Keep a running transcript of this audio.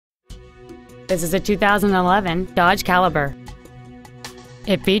This is a 2011 Dodge Caliber.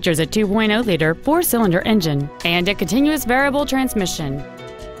 It features a 2.0-liter four-cylinder engine and a continuous variable transmission.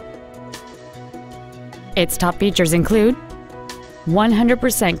 Its top features include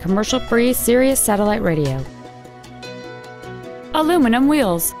 100% commercial-free Sirius satellite radio, aluminum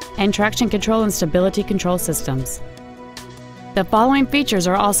wheels, and traction control and stability control systems. The following features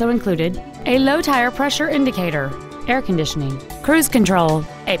are also included: a low tire pressure indicator, air conditioning, cruise control,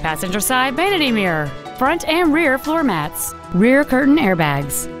 a passenger side vanity mirror, front and rear floor mats, rear curtain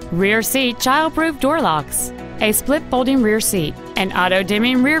airbags, rear seat child-proof door locks, a split folding rear seat, an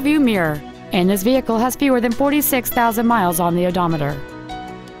auto-dimming rear view mirror, and this vehicle has fewer than 46,000 miles on the odometer.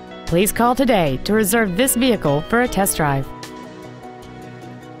 Please call today to reserve this vehicle for a test drive.